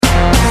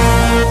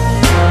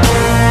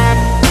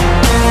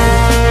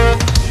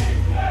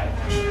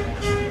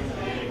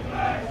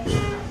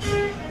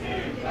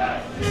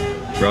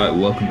right,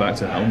 welcome back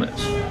to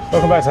Helmets.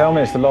 Welcome back to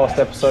Helmets, the last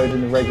episode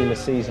in the regular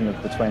season of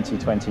the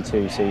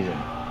 2022 season.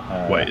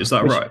 Wait, is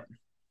that Which, right?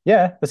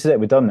 yeah, this is it.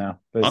 We're done now.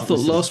 I thought This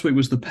is last week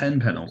was the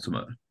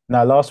penultimate.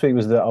 no. Last week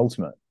was the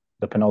ultimate,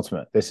 the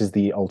penultimate. This is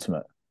the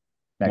ultimate.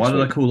 Why Next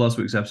did I week. call last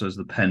week's episode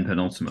the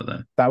penultimate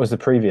then? That was the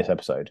previous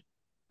episode.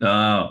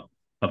 Oh,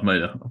 I've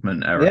made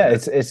an error Yeah,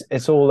 here.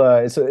 it's all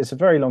it's a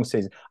very long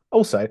season.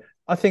 Also,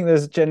 I think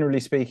there's generally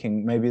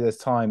speaking, maybe there's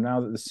time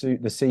now that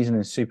the season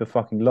is super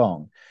fucking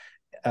long.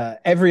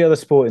 Every other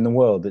sport in the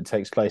world that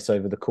takes place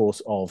over the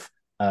course of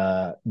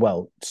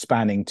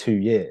spanning 2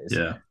 years,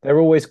 Yeah, they're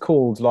always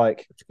called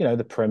like,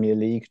 the Premier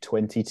League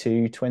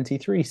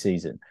 22-23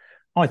 season.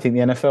 I think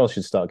the NFL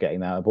should start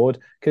getting that aboard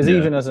because yeah.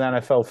 even as an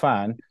NFL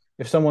fan,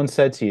 if someone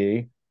said to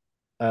you,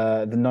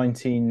 the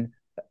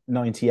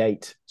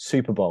 1998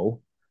 Super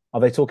Bowl, are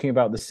they talking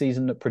about the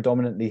season that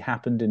predominantly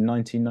happened in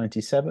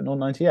 1997 or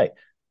 98?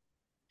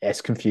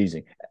 It's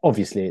confusing.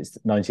 Obviously, it's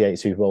 98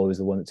 Super Bowl was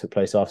the one that took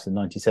place after the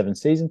 97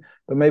 season,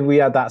 but maybe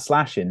we add that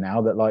slash in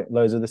now that like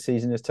loads of the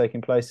season is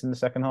taking place in the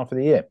second half of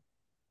the year.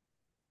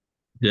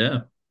 Yeah,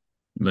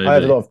 I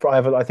have a lot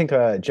maybe. of, I think,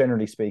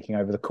 generally speaking,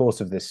 over the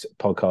course of this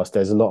podcast,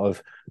 there's a lot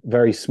of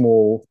very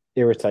small,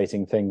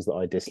 irritating things that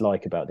I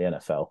dislike about the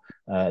NFL.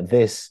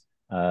 This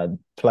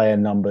player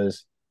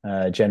numbers,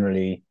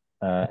 generally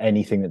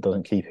anything that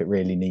doesn't keep it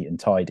really neat and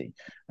tidy,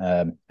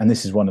 and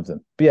this is one of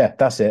them. But yeah,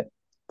 that's it.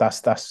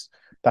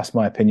 That's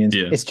my opinions.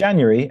 Yeah, It's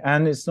January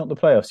and it's not the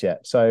playoffs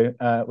yet, so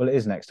well, it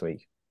is next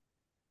week.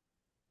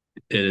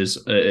 it is.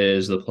 It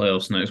is the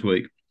playoffs next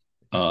week.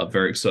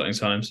 Very exciting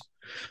times.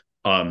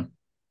 Um,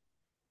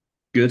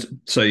 good.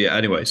 So yeah.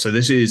 Anyway, so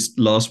this is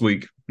last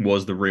week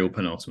was the real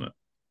penultimate.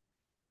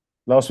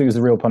 Last week was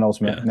the real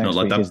penultimate. Yeah, not Next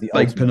like week is that the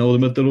fake ultimate.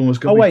 penultimate that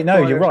almost got Oh me wait, no,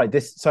 you're fired.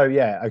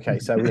 right. Okay.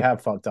 So we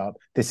have fucked up.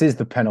 This is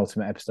the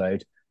penultimate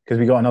episode because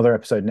we got another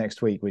episode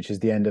next week, which is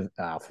the end of.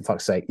 For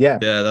fuck's sake, yeah.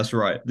 Yeah, that's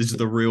right. This is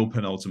the real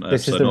penultimate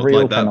This is episode, the not real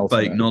like that fake,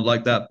 penultimate. not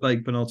like that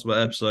fake penultimate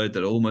episode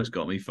that almost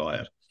got me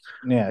fired.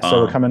 Yeah, so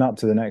we're Um, coming up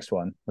to the next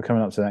one. We're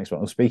coming up to the next one.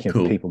 Well, speaking of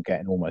cool. people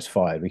getting almost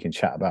fired, we can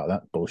chat about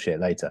that bullshit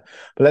later.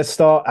 But let's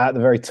start at the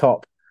very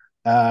top.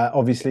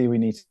 Obviously, we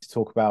need to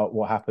talk about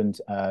what happened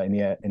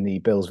in the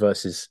Bills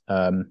versus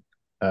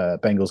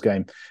Bengals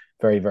game.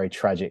 Very, very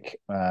tragic.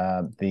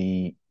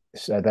 Their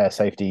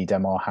safety,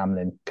 Demar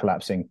Hamlin,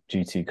 collapsing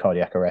due to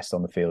cardiac arrest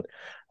on the field.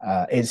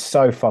 It's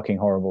so fucking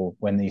horrible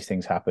when these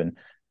things happen.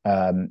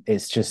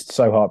 It's just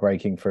so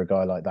heartbreaking for a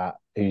guy like that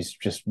who's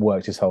just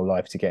worked his whole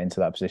life to get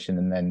into that position,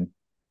 and then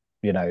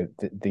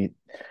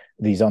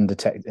these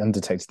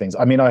undetected things.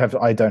 I mean,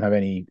 I don't have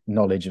any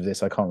knowledge of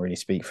this. I can't really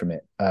speak from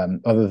it,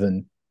 other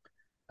than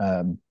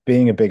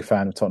being a big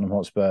fan of Tottenham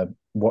Hotspur,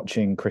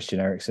 watching Christian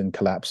Eriksen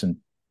collapse and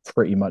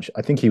pretty much,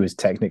 I think he was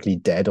technically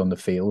dead on the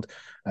field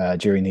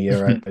during the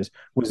Euros,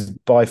 was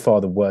by far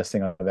the worst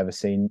thing I've ever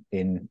seen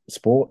in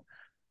sport,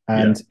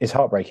 Yeah. and it's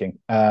heartbreaking.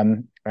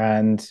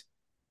 And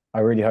I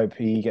really hope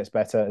he gets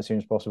better as soon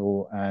as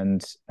possible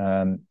and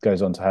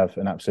goes on to have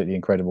an absolutely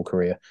incredible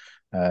career.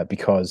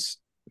 Because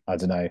I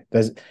don't know,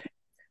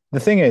 the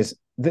thing is,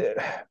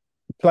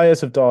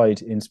 players have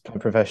died in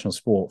professional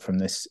sport from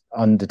this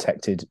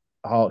undetected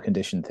heart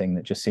condition thing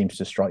that just seems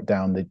to strike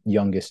down the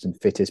youngest and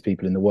fittest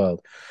people in the world.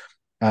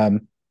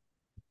 Um,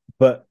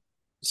 but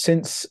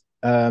since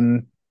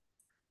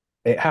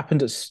it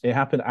happened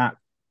at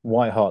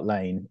White Hart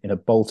Lane in a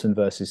Bolton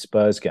versus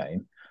Spurs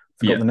game. I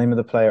forgot Yeah. the name of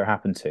the player it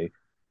happened to.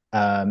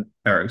 Um,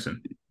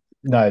 Ericsson.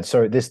 no,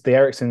 sorry.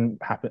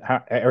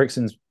 The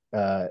Ericsson's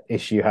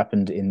issue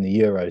happened in the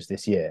Euros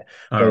this year.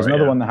 There All was right.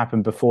 another Yeah. one that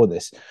happened before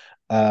this,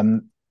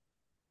 um,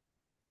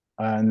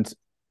 and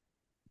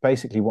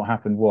basically what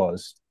happened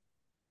was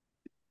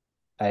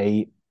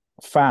a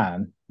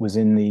fan was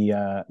in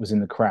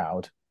the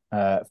crowd.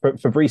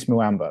 Fabrice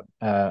Muamba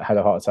had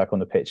a heart attack on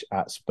the pitch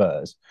at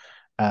Spurs,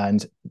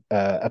 and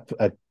a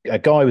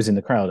guy was in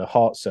the crowd, a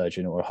heart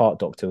surgeon or a heart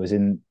doctor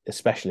a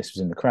specialist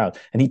was in the crowd,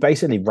 and he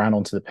basically ran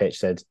onto the pitch,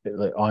 said,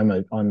 "Look, I'm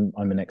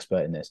an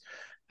expert in this,"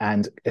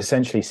 and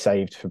essentially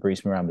saved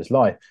Fabrice Muamba's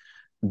life.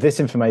 This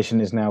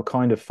information is now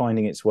kind of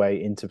finding its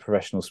way into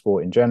professional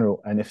sport in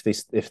general, and if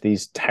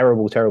these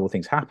terrible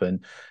things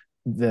happen,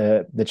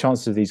 the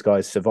chances of these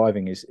guys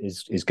surviving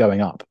is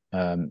going up.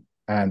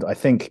 And I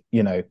think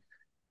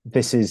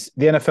this is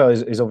the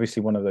NFL is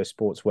obviously one of those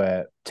sports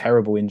where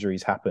terrible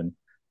injuries happen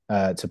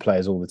to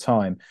players all the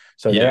time.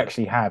 So they Yeah.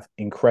 actually have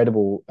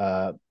incredible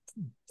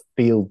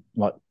field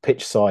like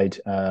pitch side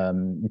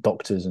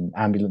doctors and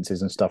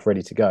ambulances and stuff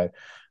ready to go.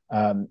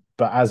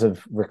 But as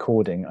of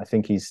recording, I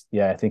think he's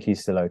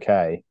still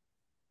okay.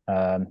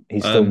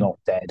 He's still Um, not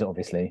dead,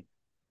 obviously.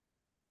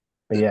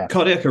 But yeah,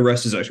 cardiac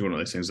arrest is actually one of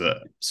those things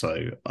that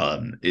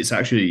it's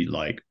actually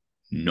like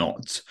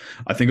not.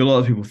 I think a lot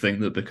of people think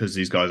that because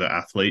these guys are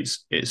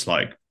athletes, it's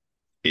like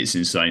it's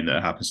insane that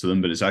it happens to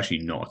them, but it's actually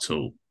not at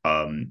all.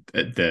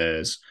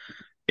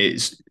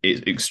 It's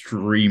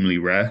extremely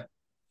rare,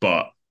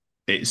 but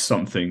it's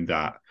something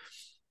that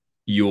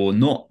you're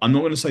not, I'm not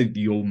going to say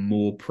you're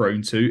more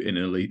prone to in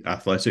elite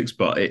athletics,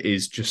 but it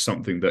is just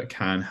something that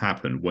can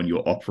happen when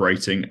you're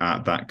operating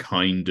at that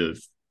kind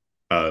of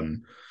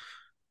um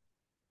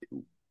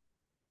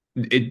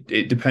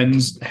it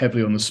depends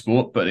heavily on the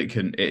sport, but it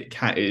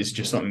is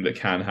just something that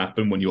can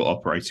happen when you're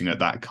operating at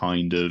that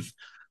kind of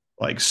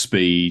like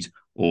speed,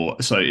 or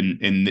so in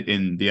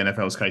the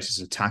NFL's case it's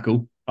a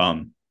tackle.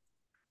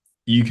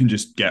 You can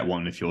just get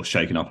one if you're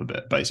shaken up a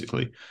bit,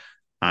 basically.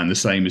 And the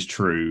same is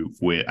true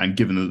with, and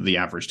given that the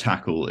average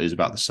tackle is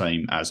about the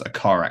same as a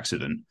car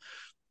accident,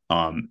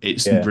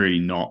 it's Yeah, really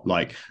not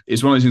like,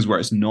 it's one of those things where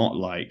it's not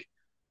like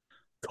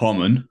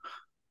common,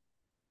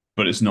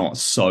 but it's not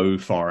so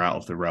far out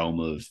of the realm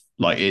of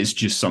like, it's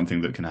just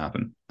something that can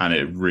happen. And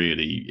it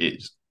really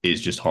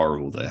is just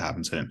horrible that it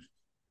happened to him.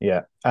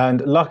 yeah.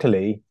 And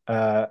luckily,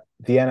 the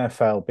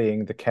NFL,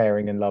 being the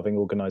caring and loving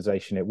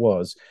organization it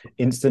was,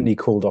 instantly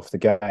called off the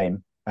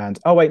game. And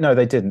oh wait, no,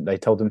 they didn't. They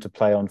told them to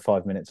play on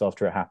 5 minutes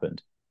after it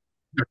happened.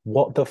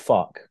 What the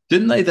fuck?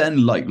 Didn't they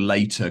then like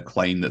later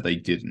claim that they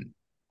didn't?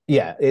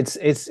 Yeah, It's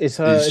it's just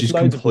loads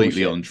of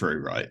completely bullshit.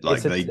 untrue, right? It's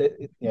Like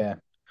they, yeah.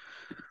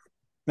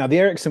 Now the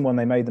Ericsson one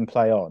they made them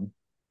play on,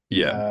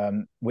 yeah.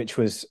 which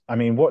was, I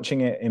mean,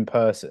 watching it in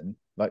person,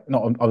 like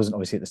not, I wasn't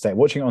obviously at the state,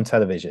 watching it on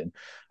television,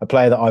 a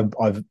player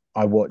that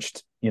I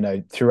watched,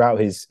 throughout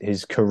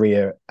his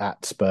career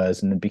at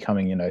Spurs and then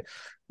becoming,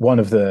 one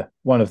of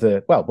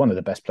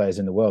the best players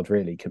in the world,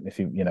 really,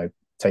 if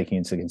taking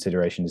into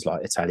consideration his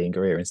like Italian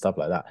career and stuff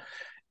like that.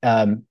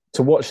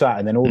 To watch that,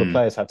 and then all the Mm,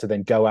 players had to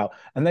then go out,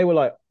 and they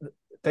were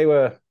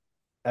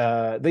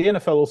the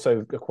NFL also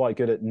are quite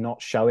good at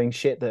not showing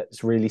shit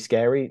that's really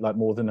scary, like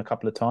more than a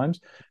couple of times.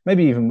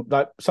 Maybe even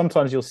like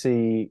sometimes you'll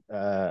see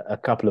a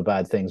couple of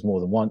bad things more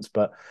than once,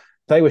 but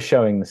they were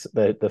showing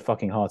the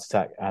fucking heart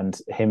attack and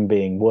him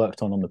being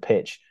worked on the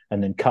pitch,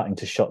 and then cutting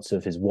to shots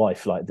of his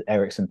wife, like the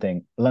Ericsson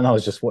thing. And then I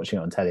was just watching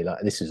it on telly, like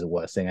this is the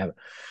worst thing ever.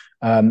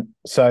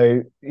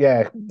 So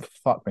yeah,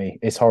 fuck me,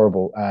 it's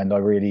horrible, and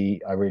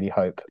really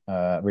hope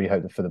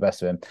for the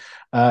best of him.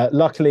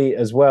 Luckily,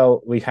 as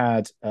well, we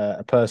had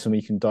a person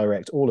we can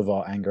direct all of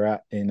our anger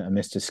at in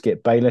Mr.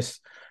 Skip Bayless,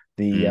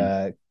 the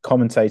mm.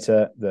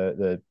 commentator,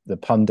 the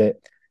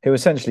pundit, who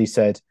essentially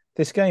said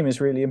this game is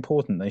really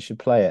important. They should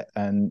play it,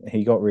 and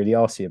he got really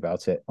arsy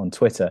about it on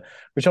Twitter,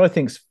 which I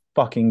think's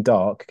fucking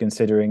dark,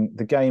 considering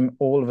the game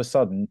all of a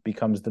sudden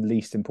becomes the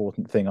least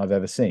important thing I've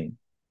ever seen.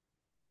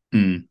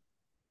 Mm.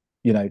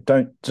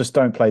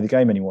 Don't play the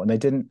game anymore. And they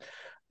didn't.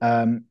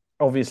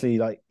 Obviously,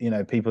 like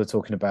people are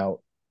talking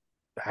about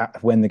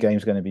when the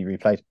game's going to be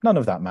replayed. None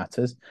of that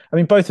matters. I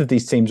mean, both of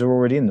these teams are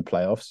already in the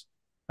playoffs.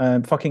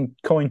 Fucking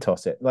coin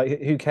toss it.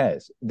 Like, who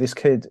cares? This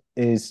kid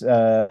is,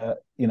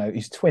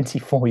 he's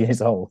 24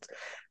 years old.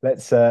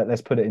 Let's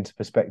put it into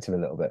perspective a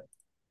little bit.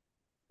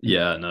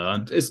 Yeah,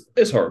 no,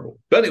 it's horrible.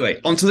 But anyway,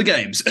 onto the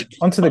games.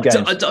 Onto the I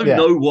games. don't Yeah.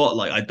 know what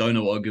like I don't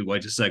know what a good way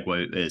to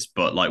segue is,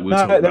 but like we'll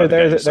No, talk about the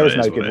games, there so is it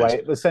is no what good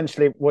it is. way.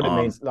 Essentially, Um,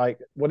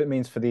 what it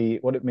means for the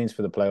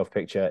playoff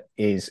picture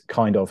is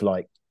kind of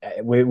like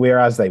we're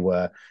as they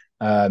were.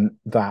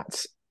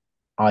 That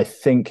I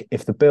think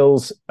if the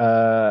Bills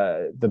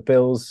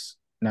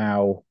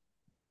now,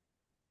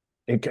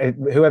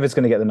 whoever's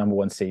going to get the number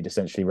one seed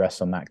essentially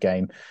rests on that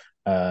game,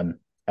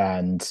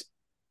 and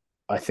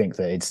I think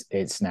that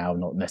it's now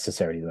not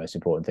necessarily the most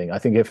important thing. I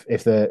think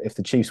if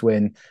the Chiefs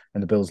win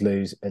and the Bills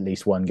lose at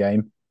least one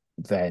game,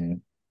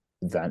 then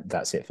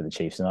that's it for the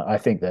Chiefs. And I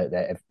think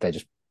that they're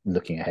just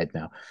looking ahead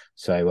now.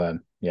 So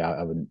yeah,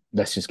 I wouldn't.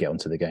 Let's just get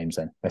onto the games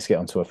then. Let's get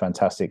onto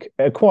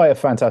quite a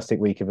fantastic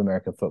week of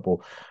American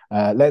football.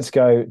 Let's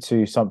go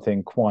to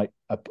something quite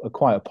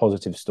a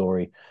positive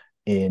story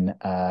in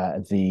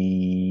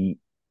the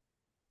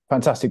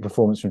fantastic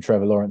performance from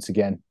Trevor Lawrence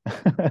again.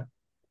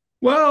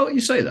 well, you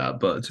say that,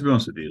 but to be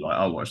honest with you, like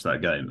I watched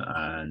that game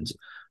and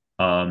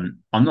I'm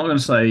not going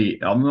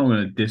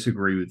to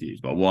disagree with you,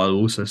 but what I'll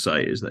also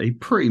say is that he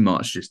pretty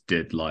much just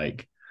did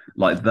like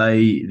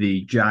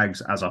the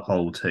Jags as a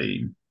whole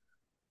team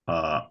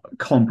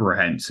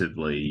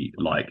comprehensively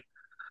like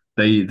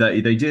they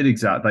did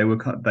exact they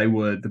were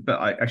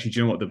actually, do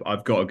you know what,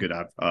 I've got a good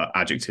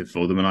adjective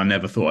for them, and I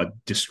never thought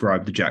I'd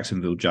describe the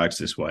Jacksonville Jags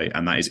this way,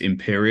 and that is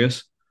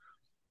imperious.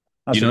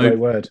 You That's a know, great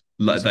word.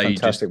 like That's a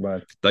fantastic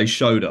word. they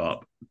showed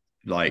up,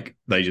 like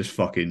they just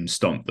fucking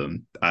stomped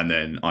them, and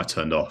then I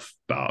turned off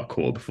about a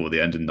quarter before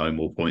the end, and no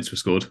more points were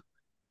scored.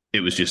 It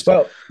was just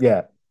Well,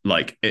 yeah,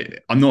 like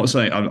I'm not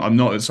saying I'm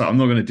not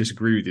going to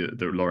disagree with you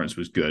that Lawrence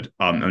was good.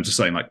 I'm just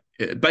saying like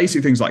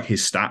basic things like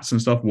his stats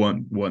and stuff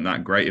weren't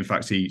that great. In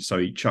fact, he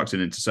chucked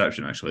an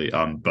interception actually,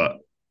 but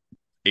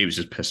he was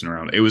just pissing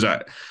around. It was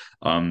at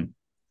and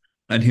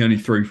he only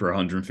threw for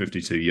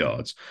 152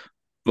 yards,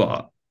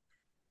 but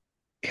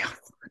yeah,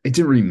 it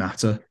didn't really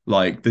matter.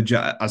 Like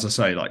as I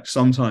say, like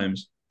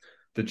sometimes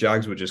the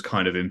Jags were just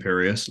kind of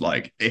imperious.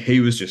 Like he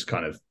was just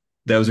kind of,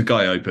 there was a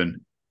guy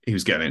open, he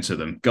was getting it to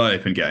them. Guy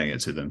open, getting it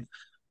to them.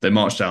 They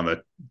marched down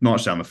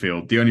the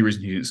field. The only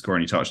reason he didn't score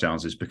any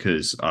touchdowns is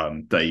because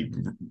they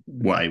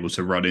were able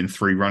to run in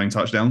 3 running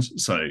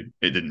touchdowns, so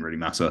it didn't really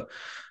matter.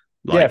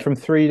 Yeah, Like from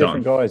three done.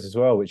 different guys as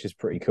well, which is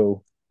pretty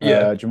cool.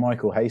 Yeah.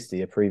 Jermichael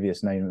Hasty, a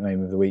previous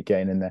name of the week,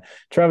 getting in there.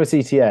 Travis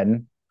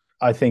Etienne,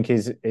 I think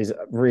is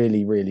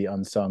really really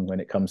unsung when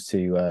it comes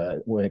to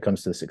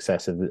the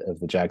success of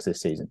the Jags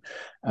this season.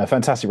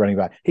 Fantastic running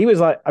back. He was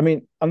like, I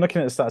mean, I'm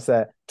looking at the stats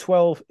there.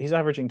 12. He's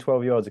averaging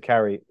 12 yards a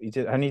carry. He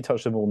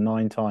touched the ball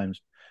 9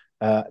 times.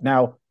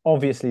 Now,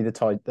 obviously,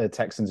 the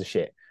Texans are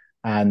shit,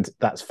 and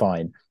that's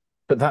fine.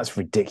 But that's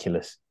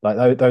ridiculous.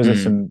 Like those are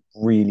Mm. some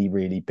really,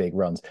 really big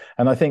runs.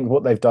 And I think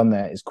what they've done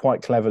there is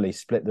quite cleverly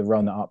split the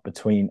run up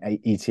between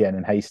ETN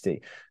and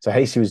Hasty. So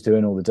Hasty was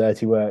doing all the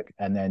dirty work,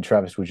 and then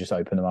Travis would just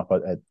open them up, for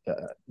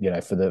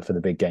the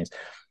big gains.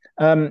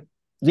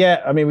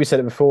 Yeah, I mean, we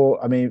said it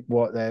before. I mean,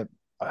 what they're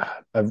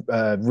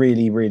a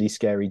really, really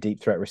scary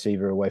deep threat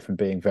receiver away from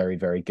being very,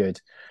 very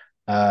good.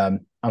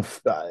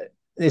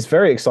 It's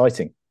very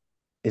exciting.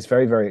 It's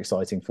very, very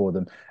exciting for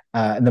them.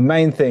 And the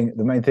main thing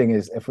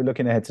is, if we're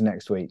looking ahead to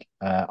next week,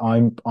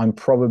 I'm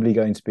probably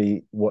going to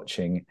be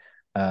watching.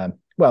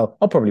 Well,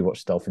 I'll probably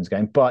watch the Dolphins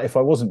game, but if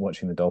I wasn't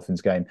watching the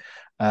Dolphins game,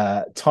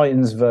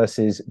 Titans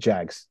versus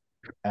Jags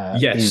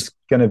Yes. is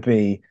going to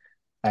be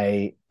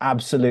a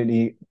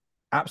absolutely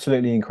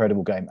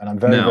incredible game, and I'm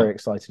very, very Now,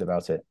 excited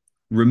about it.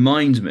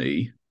 remind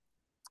me,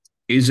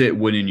 is it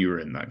winning you were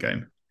in that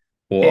game?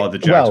 Or are It the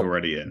Jags well,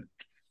 already in?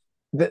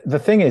 the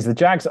thing is, the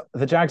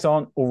Jags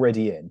aren't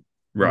already in.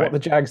 What Right.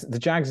 the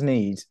Jags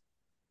need,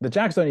 the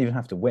Jags don't even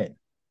have to win.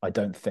 I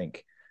don't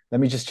think. Let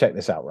me just check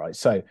this out. Right,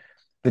 so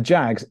the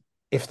Jags,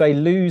 if they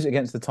lose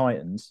against the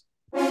Titans,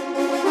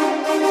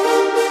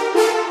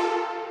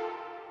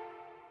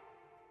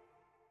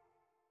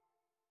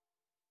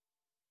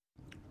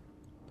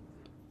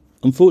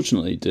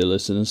 Unfortunately, dear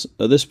listeners,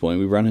 at this point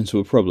we ran into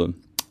a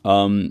problem.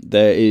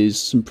 There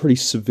is some pretty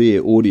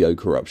severe audio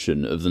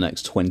corruption of the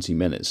next 20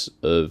 minutes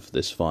of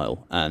this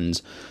file,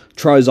 and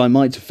try as I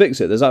might to fix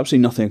it, there's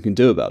absolutely nothing I can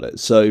do about it.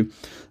 So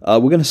we're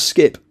going to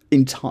skip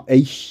a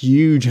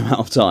huge amount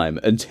of time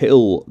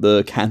until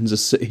the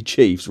Kansas City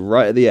Chiefs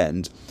right at the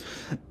end,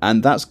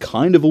 and that's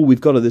kind of all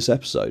we've got of this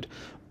episode.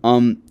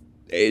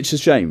 It's a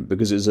shame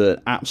because it's an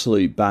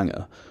absolute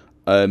banger.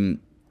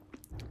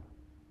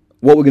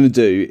 What we're going to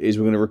do is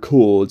we're going to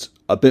record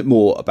a bit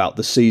more about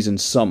the season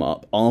sum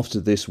up after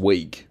this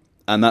week,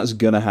 and that's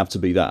going to have to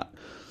be that.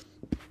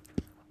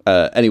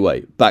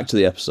 Anyway, back to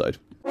the episode.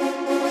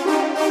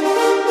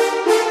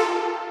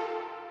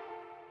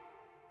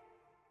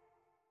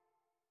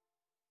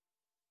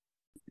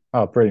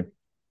 oh, brilliant.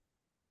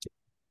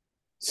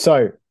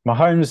 So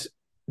Mahomes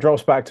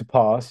drops back to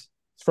pass,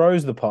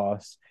 throws the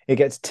pass. It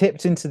gets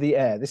tipped into the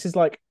air. This is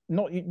like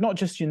not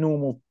just your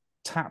normal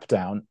tap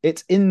down.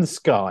 It's in the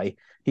sky.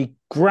 He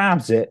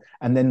grabs it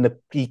and then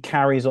he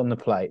carries on the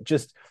play.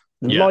 Just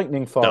Yeah.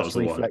 lightning That fast was the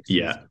one. reflexes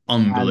Yeah.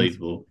 and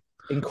Unbelievable.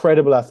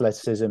 incredible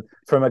athleticism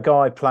from a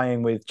guy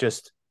playing with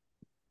just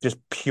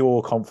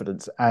pure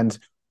confidence. And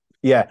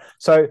yeah,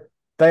 so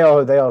they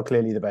are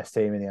clearly the best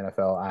team in the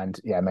NFL. And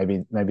yeah, maybe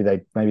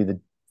the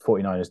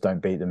 49ers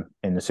don't beat them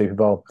in the Super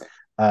Bowl.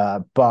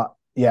 But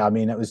yeah, I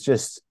mean, it was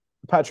just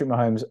Patrick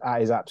Mahomes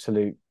at his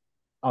absolute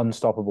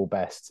unstoppable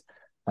best.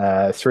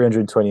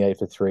 328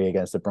 for three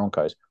against the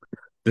Broncos.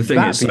 The thing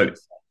That is, so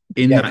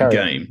being, yeah, carry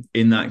on.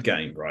 in that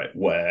game, right,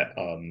 where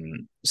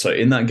so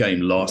in that game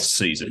last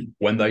season,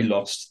 when they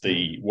lost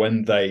the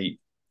when they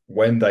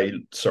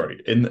sorry,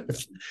 in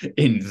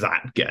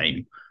that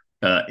game,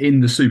 in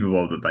the Super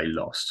Bowl that they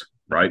lost,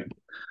 right?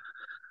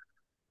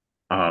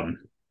 Um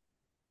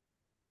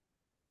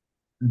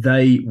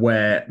they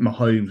where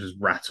Mahomes was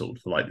rattled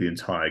for like the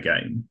entire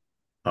game.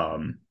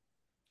 Um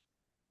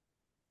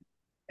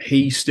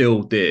he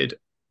still did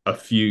a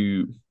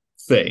few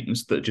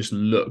things that just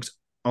looked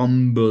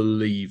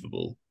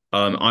unbelievable.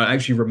 I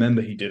actually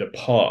remember he did a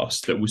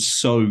pass that was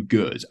so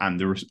good, and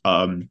there was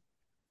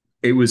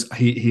it was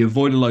he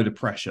avoided a load of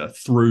pressure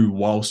through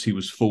whilst he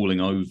was falling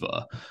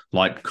over,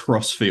 like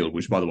cross field,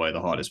 which by the way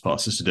the hardest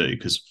passes to do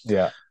because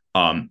Yeah,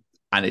 um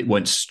and it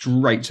went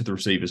straight to the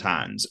receiver's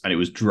hands and it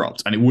was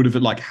dropped and it would have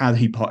like had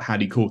he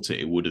caught it,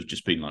 it would have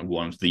just been like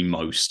one of the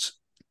most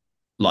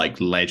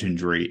like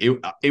legendary.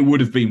 It would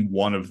have been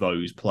one of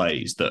those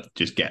plays that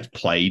just gets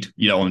played,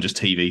 on just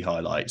TV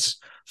highlights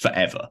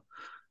forever.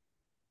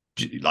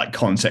 Like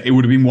concept, it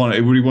would have been one.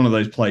 It would be one of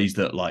those plays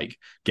that like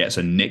gets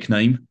a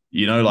nickname.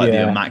 Like the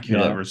yeah,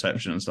 immaculate yeah.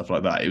 reception and stuff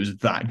like that. It was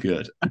that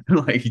good.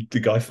 Like the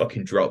guy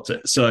fucking dropped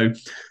it. So,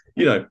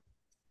 you know.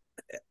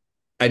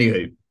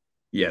 Anywho,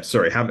 yeah.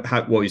 Sorry.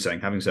 What were you saying?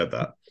 Having said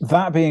that,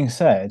 That being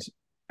said,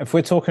 if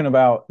we're talking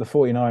about the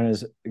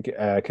 49ers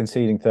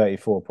conceding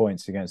 34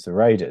 points against the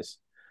Raiders,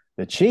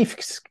 the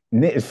Chiefs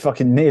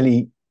fucking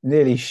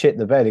nearly shit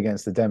the bed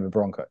against the Denver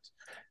Broncos.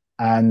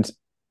 And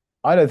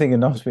I don't think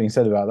enough's being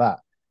said about that.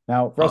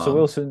 Now, Russell um,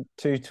 Wilson,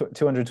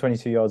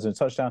 222 yards and a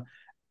touchdown.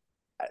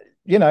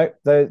 There's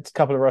a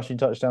couple of rushing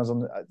touchdowns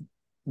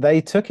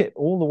they took it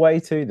all the way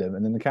to them,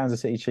 and then the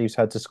Kansas City Chiefs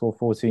had to score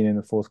 14 in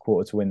the fourth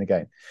quarter to win the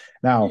game.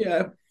 Now,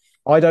 yeah.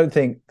 I don't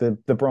think the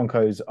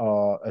Broncos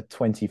are a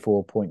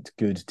 24-point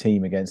good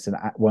team against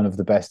one of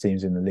the best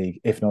teams in the league,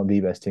 if not the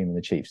best team in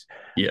the Chiefs.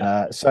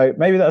 Yeah. So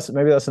maybe that's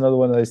another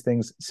one of those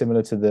things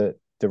similar to the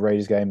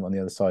Raiders game on the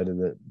other side of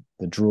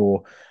the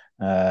draw.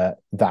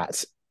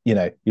 That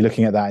you're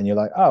looking at that and you're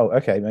like, oh,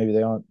 okay, maybe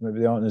they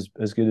aren't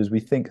as good as we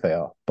think they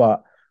are.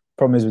 But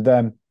problem is with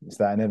them, it's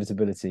that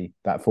inevitability,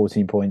 that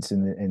 14 points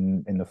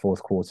in the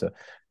fourth quarter.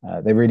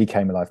 They really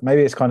came alive.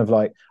 Maybe it's kind of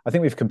like, I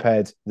think we've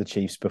compared the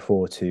Chiefs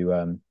before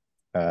to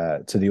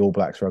the All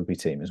Blacks rugby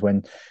team, is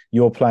when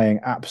you're playing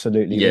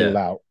absolutely all Yeah.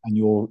 out and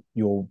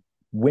you're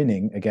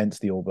winning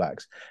against the All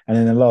Blacks, and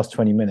in the last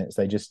 20 minutes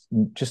they just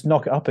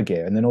knock it up a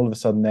gear, and then all of a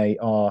sudden they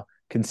are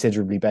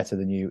considerably better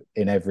than you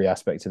in every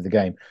aspect of the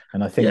game.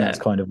 And I think that's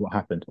Yeah. kind of what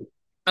happened.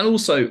 And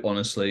also,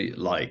 honestly,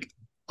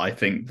 I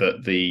think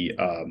that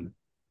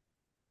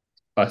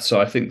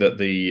so I think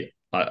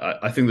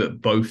that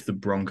both the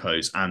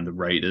Broncos and the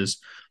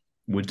Raiders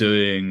were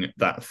doing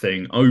that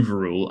thing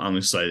overall. I'm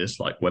going to say this,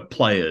 like, where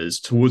players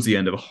towards the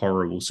end of a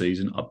horrible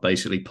season are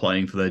basically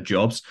playing for their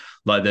jobs.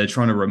 Like, they're basically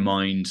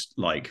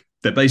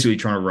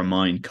trying to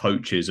remind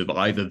coaches of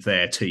either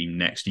their team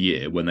next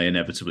year when they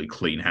inevitably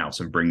clean house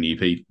and bring new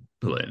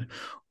people in,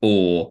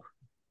 or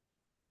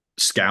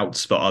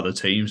scouts for other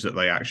teams that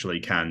they actually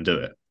can do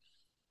it.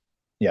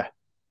 Yeah.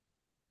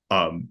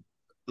 Um,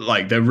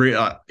 like they're really,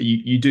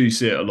 you do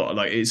see it a lot.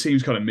 Like, it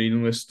seems kind of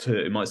meaningless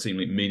it might seem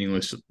like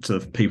meaningless to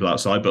people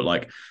outside, but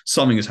like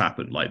something has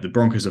happened. Like, the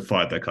Broncos have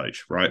fired their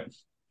coach, right?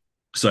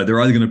 So they're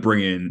either going to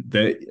bring in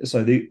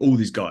all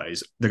these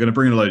guys, they're going to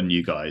bring in a load of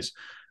new guys,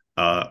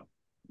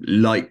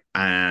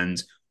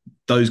 and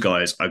those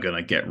guys are going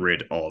to get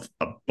rid of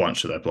a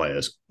bunch of their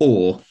players,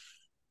 or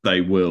they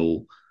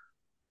will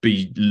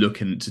be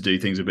looking to do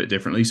things a bit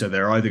differently. So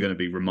they're either going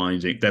to be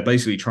they're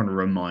basically trying to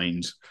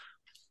remind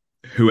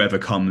whoever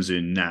comes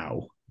in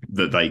now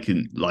that they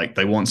can, like,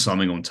 they want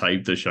something on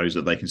tape that shows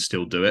that they can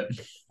still do it.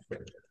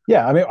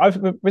 Yeah, I mean, I've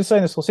been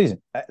saying this all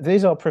season.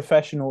 These are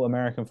professional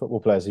American football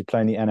players who play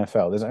in the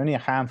NFL. There's only a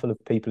handful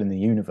of people in the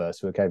universe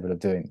who are capable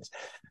of doing this.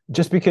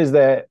 Just because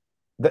they're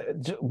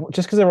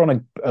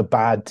on a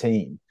bad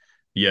team,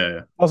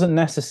 Yeah. doesn't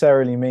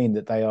necessarily mean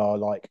that they are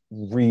like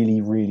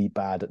really, really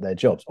bad at their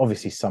jobs.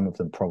 Obviously, some of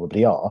them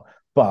probably are,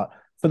 but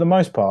for the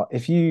most part,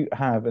 if you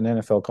have an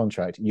NFL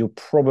contract, you'll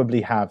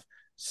probably have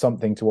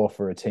something to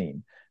offer a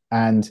team,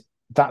 and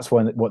that's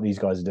what these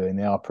guys are doing.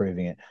 They are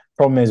proving it.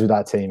 Problem is with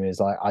that team is,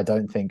 like, I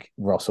don't think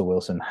Russell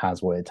Wilson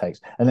has what it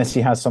takes, unless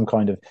he has some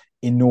kind of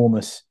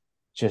enormous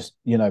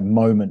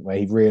moment where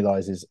he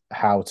realizes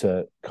how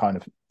to kind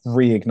of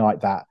reignite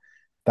that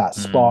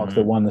spark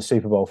that won the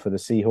Super Bowl for the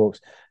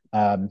Seahawks.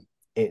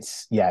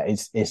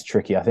 It's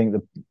tricky. I think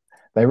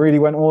they really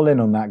went all in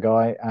on that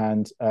guy,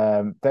 and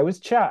there was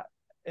chat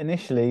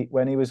initially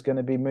when he was going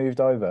to be moved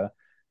over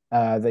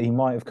that he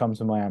might have come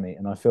to Miami,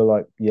 and I feel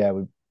like we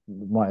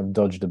might have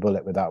dodged a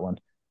bullet with that one,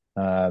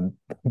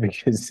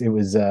 because it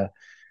was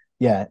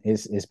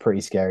it's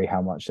pretty scary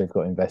how much they've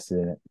got invested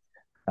in it.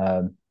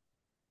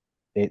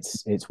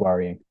 It's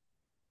worrying.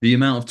 The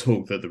amount of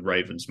talk that the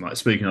Ravens might,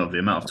 speaking of the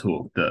amount of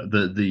talk that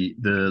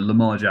the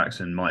Lamar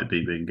Jackson might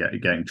be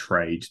getting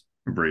traded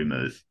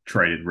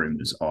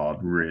rumors are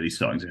really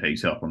starting to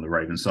heat up on the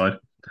Ravens side.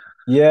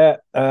 Yeah,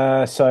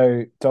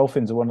 so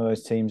Dolphins are one of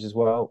those teams as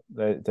well.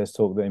 There's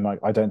talk that he might.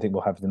 I don't think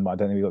we'll have them. I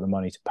don't think we've got the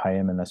money to pay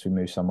him unless we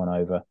move someone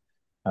over.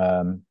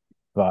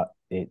 But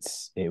it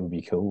would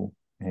be cool.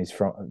 He's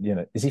from,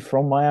 is he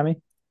from Miami?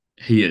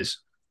 He is.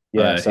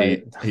 Yeah, so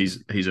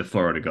he's a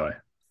Florida guy.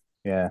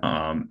 Yeah.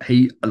 I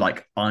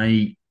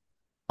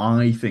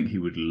think he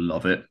would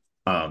love it.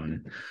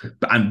 And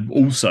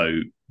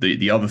also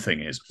the other thing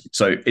is,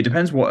 so it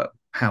depends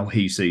how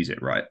he sees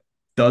it, right?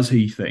 Does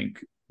he think,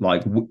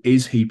 like,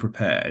 is he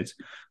prepared?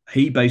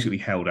 He basically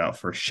held out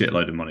for a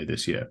shitload of money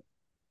this year.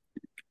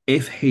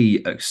 If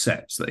he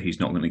accepts that he's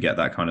not going to get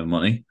that kind of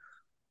money,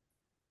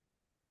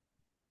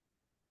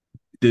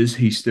 does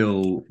he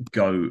still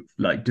go,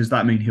 like, does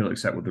that mean he'll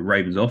accept what the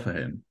Ravens offer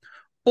him?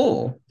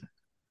 Or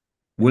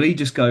will he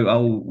just go,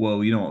 oh,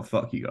 well, you know what,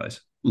 fuck you guys?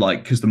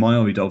 Like, because the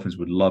Miami Dolphins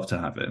would love to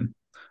have him.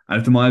 And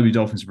if the Miami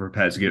Dolphins are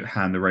prepared to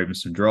hand the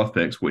Ravens some draft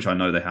picks, which I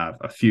know they have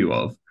a few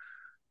of,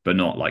 but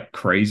not like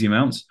crazy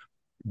amounts,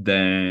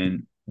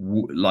 then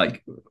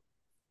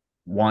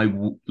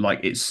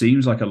it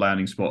seems like a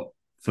landing spot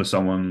for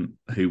someone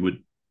who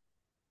would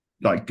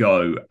like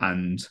go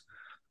and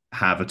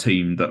have a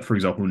team that, for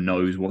example,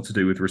 knows what to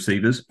do with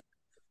receivers.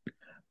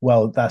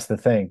 Well, that's the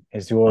thing.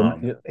 It's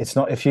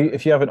not, if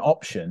you have an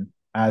option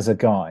as a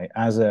guy,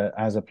 as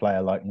a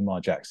player like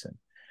Lamar Jackson,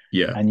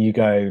 yeah, and you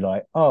go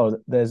like, oh,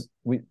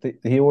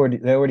 they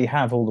already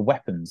have all the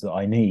weapons that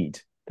I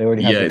need. They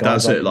already have the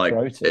guys that's it. I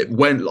can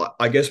throw to.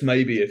 I guess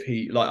maybe if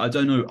he, like, I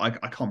don't know, I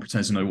can't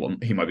pretend to know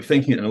what he might be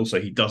thinking, and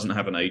also he doesn't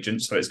have an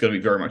agent, so it's going to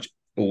be very much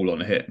all on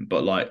him.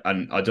 But like,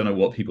 and I don't know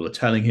what people are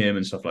telling him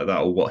and stuff like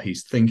that, or what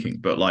he's thinking.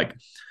 But like,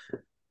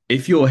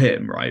 if you're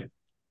him, right,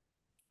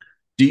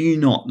 do you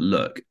not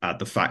look at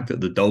the fact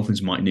that the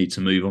Dolphins might need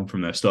to move on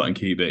from their starting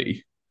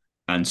QB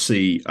and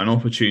see an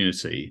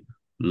opportunity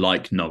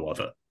like no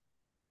other.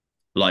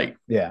 Like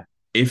Yeah.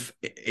 if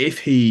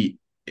he,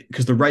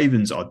 because the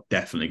Ravens are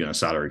definitely going to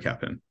salary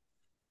cap him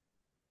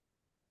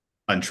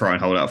and try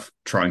and hold out,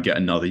 try and get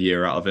another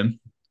year out of him.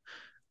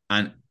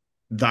 And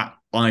that,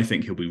 I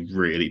think he'll be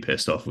really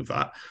pissed off with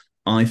that.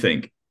 I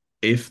think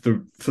if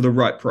the for the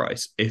right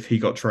price, if he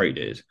got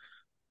traded,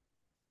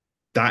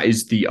 that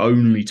is the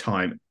only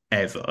time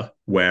ever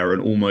where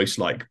an almost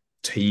like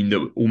team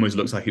that almost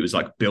looks like it was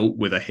like built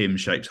with a him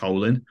shaped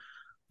hole in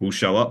will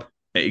show up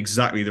at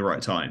exactly the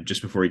right time,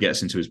 just before he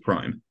gets into his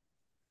prime.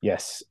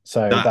 Yes.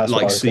 So That that's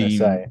what like I was going to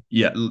say. seem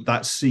yeah,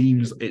 that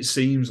seems it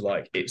seems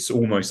like it's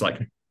almost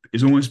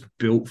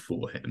built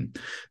for him.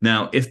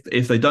 Now, if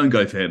they don't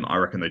go for him, I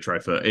reckon they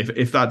trade for,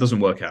 if that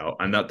doesn't work out,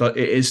 and that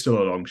it is still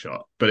a long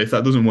shot, but if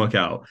that doesn't work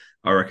out,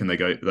 I reckon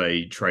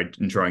they trade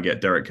and try and get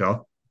Derek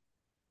Carr,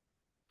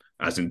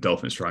 as in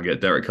Dolphins try and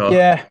get Derek Carr.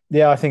 Yeah,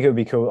 yeah, I think it would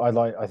be cool.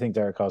 I think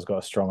Derek Carr's got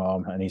a strong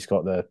arm, and he's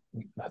got the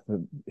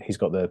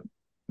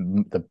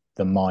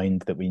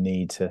mind that we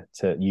need to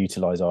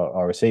utilize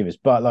our receivers.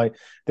 But like,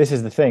 this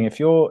is the thing: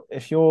 if you're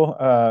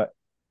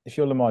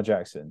Lamar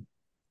Jackson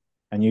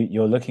and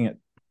you're looking at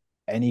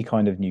any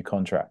kind of new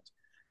contract,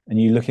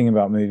 and you're looking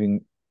about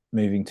moving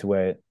to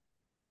where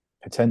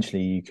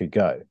potentially you could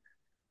go,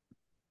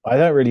 I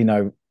don't really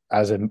know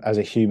as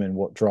a human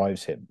what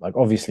drives him. Like,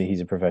 obviously he's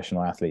a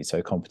professional athlete,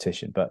 so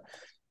competition, but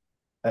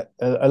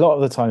a lot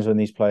of the times when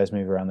these players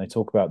move around, they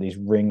talk about these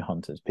ring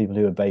hunters, people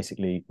who are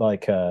basically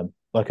like a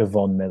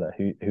Von Miller,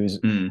 who's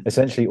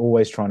essentially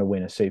always trying to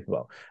win a Super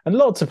Bowl. And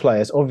lots of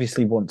players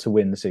obviously want to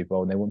win the Super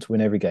Bowl, and they want to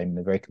win every game, and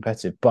they're very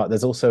competitive. But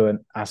there's also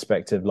an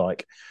aspect of,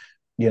 like,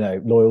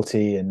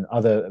 loyalty and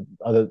other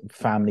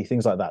family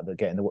things like that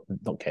get in the,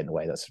 not get in the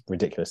way. That's a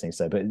ridiculous thing to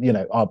say, but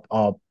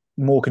are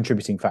more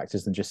contributing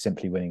factors than just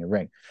simply winning a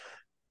ring.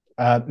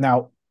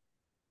 Now,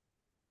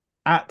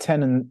 at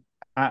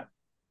 10-6,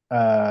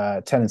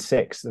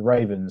 the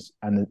Ravens,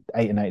 and the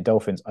 8-8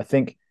 Dolphins, I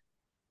think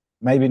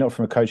maybe not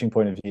from a coaching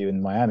point of view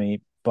in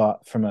Miami,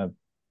 but from a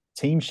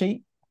team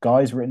sheet,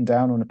 guys written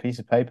down on a piece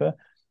of paper,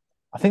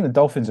 I think the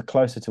Dolphins are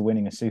closer to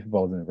winning a Super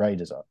Bowl than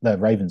the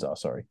Ravens are,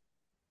 sorry,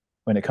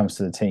 when it comes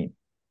to the team.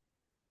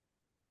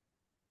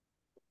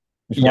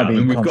 Which Yeah, might I be a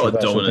mean we've got a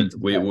controversial thing dominant to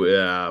we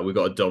say. we've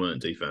got a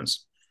dominant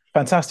defense.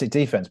 Fantastic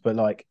defense, but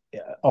like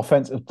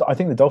offense, I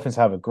think the Dolphins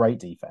have a great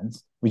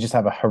defense. We just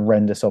have a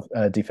horrendous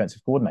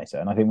defensive coordinator,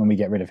 and I think when we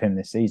get rid of him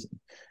this season,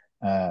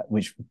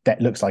 which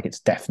looks like it's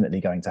definitely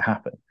going to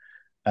happen,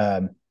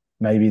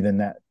 maybe then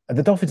that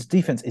the Dolphins'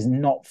 defense is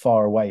not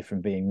far away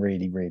from being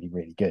really, really,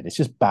 really good. It's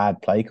just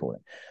bad play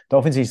calling.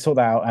 Dolphins need to sort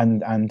that out,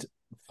 and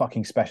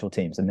fucking special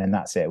teams, and then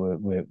that's it.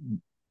 We're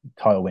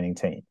title winning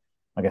team.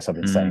 I guess I've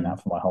been saying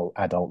that for my whole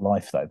adult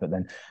life, though. But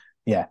then,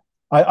 yeah,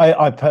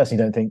 I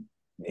personally don't think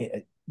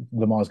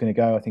Lamar's going to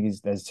go. I think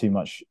there's too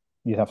much.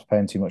 You'd have to pay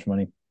him too much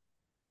money,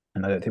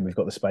 and I don't think we've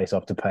got the space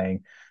after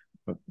paying,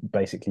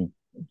 basically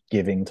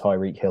giving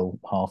Tyreek Hill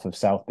half of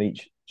South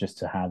Beach just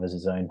to have as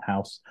his own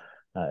house.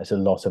 It's a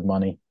lot of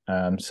money.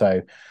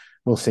 So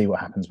we'll see what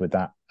happens with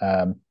that.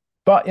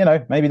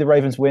 But maybe the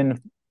Ravens win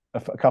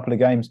a couple of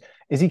games.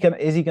 Is he going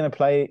to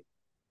play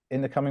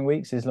in the coming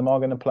weeks? Is Lamar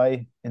going to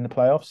play in the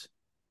playoffs?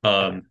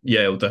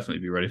 Yeah, he'll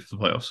definitely be ready for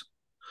the playoffs.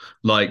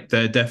 Like,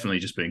 they're definitely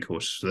just being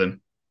cautious with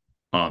him.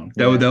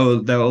 There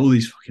were all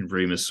these fucking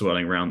rumors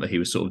swirling around that he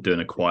was sort of doing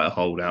a quiet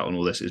holdout, and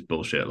all this is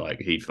bullshit. Like,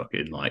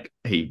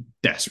 he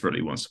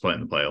desperately wants to play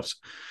in the playoffs.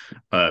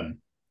 Of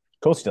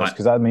course he does,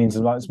 because that means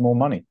it's more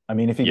money. I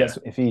mean, if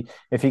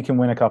he can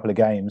win a couple of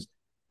games,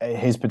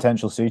 his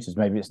potential suitors,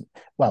 maybe it's,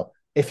 well,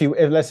 if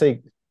let's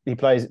say he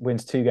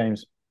wins 2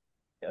 games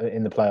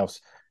in the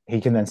playoffs,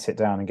 he can then sit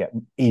down and get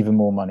even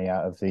more money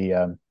out of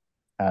the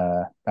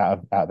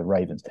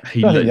Ravens.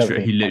 He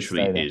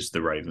literally is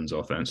the Ravens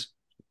offense.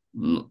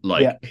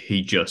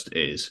 He just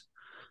is.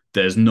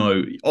 There's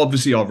no,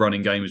 obviously our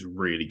running game is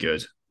really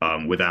good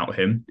without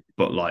him,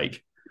 but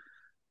like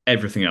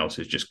everything else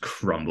is just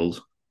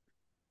crumbled.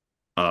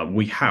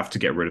 We have to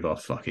get rid of our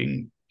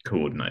fucking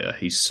coordinator.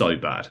 He's so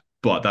bad,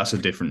 but that's a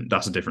different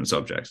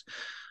subject.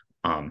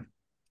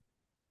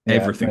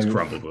 Everything's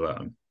crumbled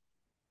without him.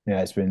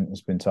 Yeah, it's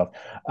been tough.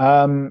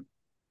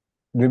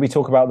 Did we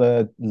talk about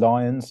the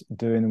Lions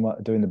doing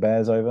the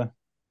Bears over?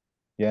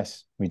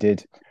 Yes, we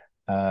did.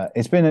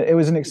 It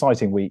was an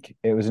exciting week.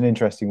 It was an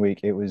interesting week.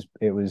 It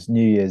was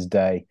New Year's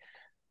Day,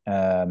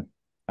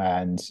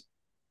 and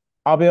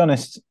I'll be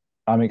honest,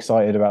 I'm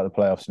excited about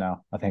the playoffs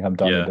now. I think I'm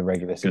done with the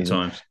regular season. Good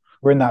times.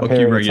 We're in that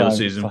period of time.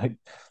 Season.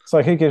 It's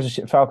like who gives a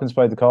shit? Falcons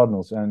played the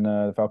Cardinals, and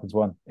the Falcons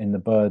won in the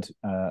Bird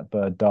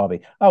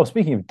Derby. Oh,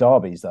 speaking of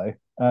derbies, though,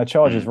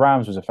 Chargers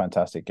Rams was a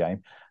fantastic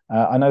game.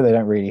 I know they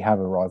don't really have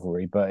a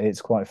rivalry, but it's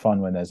quite fun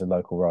when there's a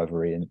local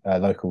rivalry and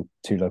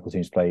two local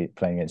teams playing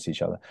against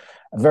each other.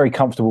 A very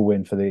comfortable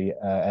win for the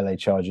LA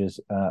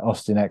Chargers.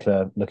 Austin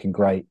Eckler looking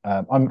great.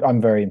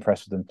 I'm very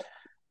impressed with them,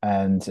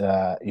 and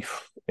they're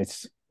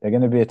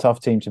going to be a tough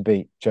team to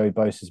beat. Joey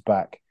Bosa's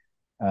back,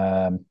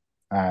 and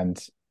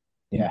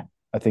yeah,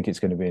 I think it's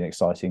going to be an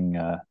exciting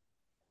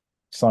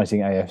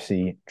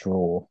AFC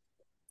draw.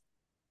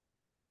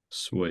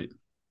 Sweet.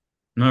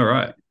 All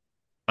right.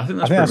 I think I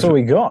that's think pretty that's all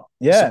much. we got. I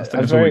Yeah, think that's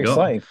that's all we very got.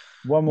 exciting.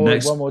 One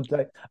Next. more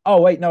day.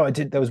 Oh wait, no, I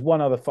did. There was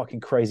one other fucking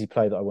crazy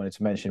play that I wanted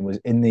to mention was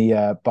in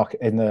the Buck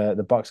in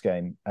the Bucks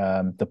game.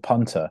 The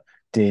punter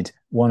did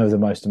one of the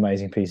most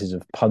amazing pieces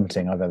of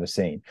punting I've ever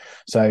seen.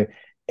 So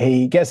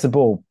he gets the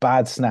ball,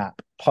 bad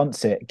snap,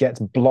 punts it, gets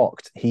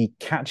blocked. He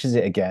catches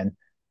it again,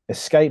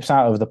 escapes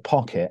out of the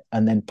pocket,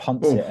 and then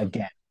punts it Oh,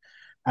 again.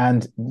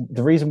 And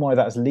the reason why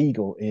that's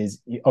legal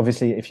is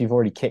obviously if you've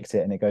already kicked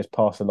it and it goes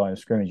past the line of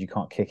scrimmage, you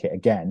can't kick it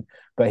again.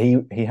 But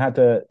he had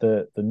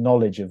the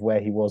knowledge of where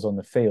he was on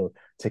the field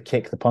to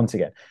kick the punt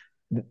again.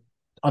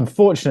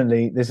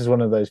 Unfortunately, this is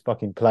one of those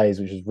fucking plays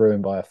which was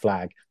ruined by a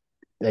flag.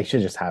 They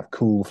should just have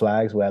cool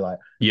flags where like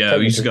yeah.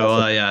 We just technically go.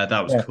 that's Oh, a yeah,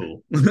 that was yeah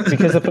cool.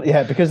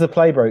 because the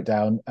play broke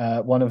down.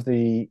 One of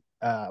the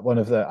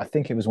I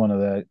think it was one of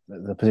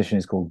the position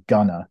is called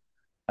gunner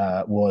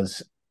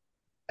was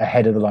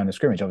ahead of the line of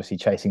scrimmage, obviously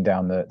chasing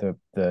down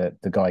the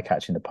guy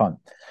catching the punt.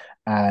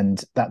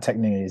 And that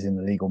technically is in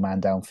the legal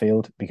man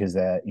downfield because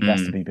he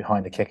has to Mm, be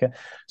behind the kicker.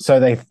 So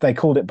they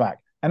called it back.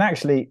 And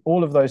actually,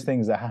 all of those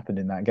things that happened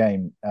in that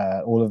game,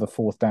 all of the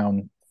fourth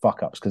down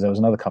fuck ups, because there was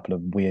another couple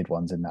of weird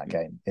ones in that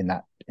game, in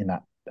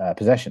that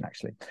possession,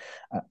 actually,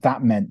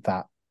 that meant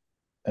that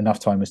enough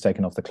time was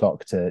taken off the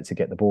clock to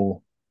get the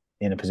ball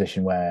in a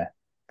position where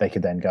they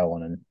could then go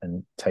on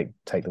and take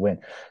the win.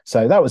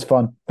 So that was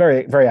fun.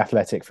 Very very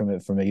athletic from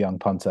a young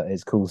punter.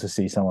 It's cool to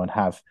see someone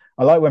have.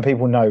 I like when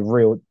people know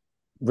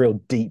real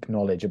deep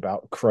knowledge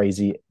about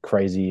crazy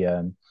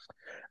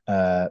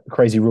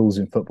rules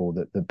in football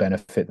that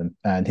benefit them.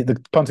 And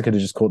the punter could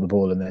have just caught the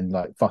ball and then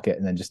like fuck it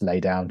and then just lay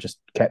down, just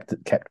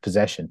kept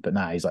possession. But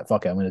now he's like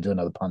fuck it, I'm going to do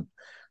another punt.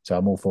 So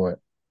I'm all for it.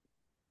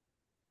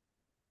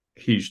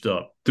 huge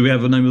stuff. Do we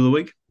have a name of the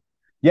week?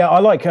 Yeah, I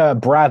like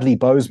Bradley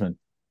Bozeman.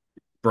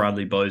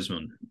 Bradley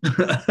Bozeman. That's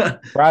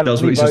what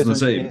Bradley he says in the Bozeman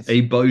team. is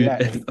yeah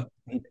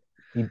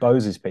he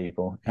bozes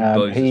people. He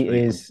bozes He people.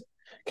 is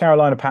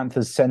Carolina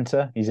Panthers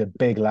center. He's a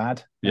big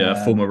lad.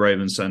 Yeah, former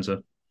Ravens center.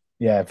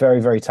 Yeah,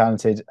 very very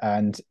talented,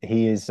 and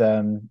he is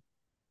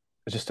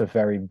just a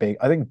very big.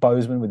 I think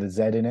Bozeman with a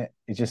Z in it.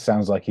 It just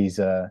sounds like he's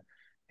not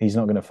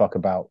going to fuck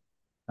about.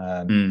 So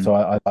Mm,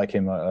 I like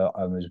him.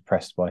 I was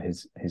impressed by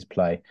his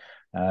play.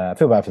 I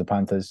feel bad for the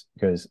Panthers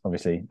because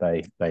obviously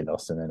they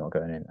lost and they're not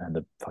going in, and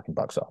the fucking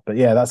Bucks are. But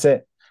yeah, that's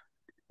it.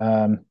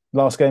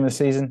 Last game of the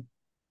season.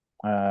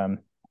 Um,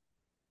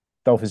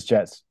 Dolphins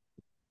Jets.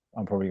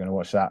 I'm probably going to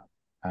watch that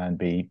and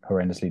be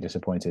horrendously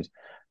disappointed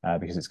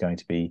because it's going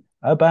to be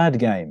a bad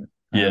game.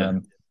 yeah.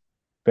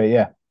 But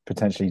yeah,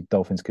 potentially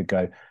Dolphins could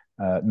go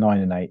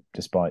 9-8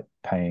 despite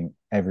paying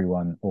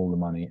everyone all the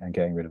money and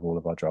getting rid of all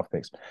of our draft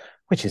picks,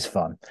 which is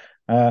fun.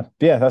 But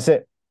yeah, that's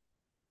it.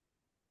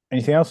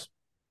 Anything else?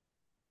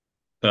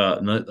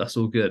 No, that's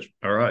all good.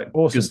 All right. Good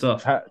Awesome.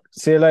 stuff.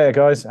 See you later,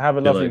 guys. Have a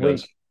See you lovely later,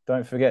 week. guys.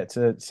 Don't forget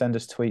to send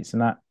us tweets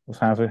and that.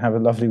 Have a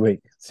lovely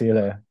week. See you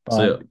later. See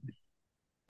Bye. ya.